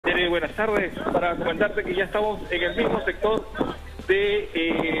buenas tardes. Para comentarte que ya estamos en el mismo sector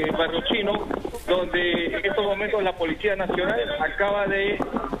de Barrio Chino, donde en estos momentos la Policía Nacional acaba de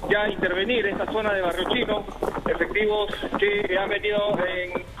ya intervenir esta zona de Barrio Chino. Efectivos que han venido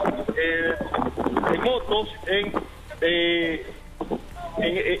en motos,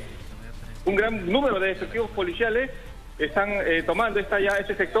 un gran número de efectivos policiales están tomando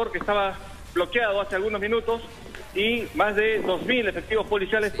este sector que estaba bloqueado hace algunos minutos, y más de 2.000 efectivos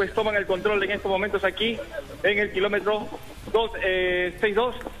policiales pues toman el control en estos momentos aquí en el kilómetro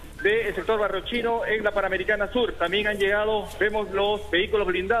 262 del sector Barrio Chino en la Panamericana Sur. También han llegado, vemos los vehículos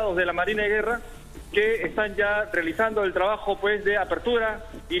blindados de la Marina de Guerra que están ya realizando el trabajo pues de apertura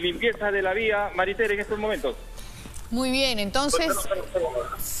y limpieza de la vía Maritere en estos momentos. Muy bien, entonces,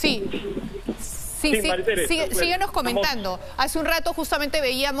 síguenos comentando. Hace un rato justamente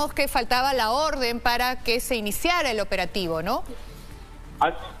veíamos que faltaba la orden para que se iniciara el operativo, ¿no?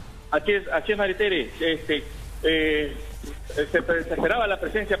 Así es, Maritere. Se esperaba la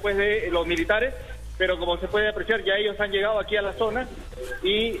presencia pues de los militares, pero como se puede apreciar ya ellos han llegado aquí a la zona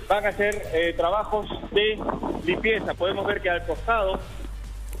y van a hacer trabajos de limpieza. Podemos ver que al costado,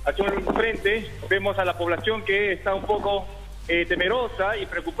 aquí en frente, vemos a la población que está un poco temerosa y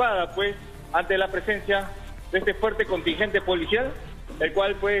preocupada pues ante la presencia de este fuerte contingente policial, el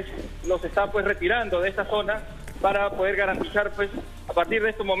cual pues los está pues retirando de esta zona para poder garantizar pues a partir de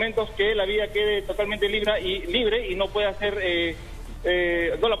estos momentos que la vía quede totalmente libre y no pueda ser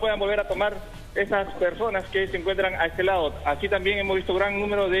no la puedan volver a tomar esas personas que se encuentran a este lado. Así también hemos visto gran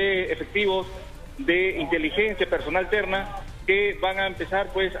número de efectivos de inteligencia, personal terna, que van a empezar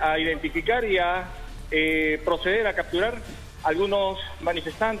pues a identificar y a proceder a capturar algunos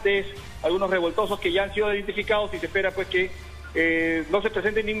manifestantes, algunos revoltosos que ya han sido identificados, y se espera pues que no se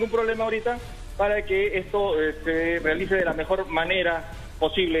presente ningún problema ahorita para que esto se realice de la mejor manera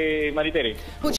posible, Maritere.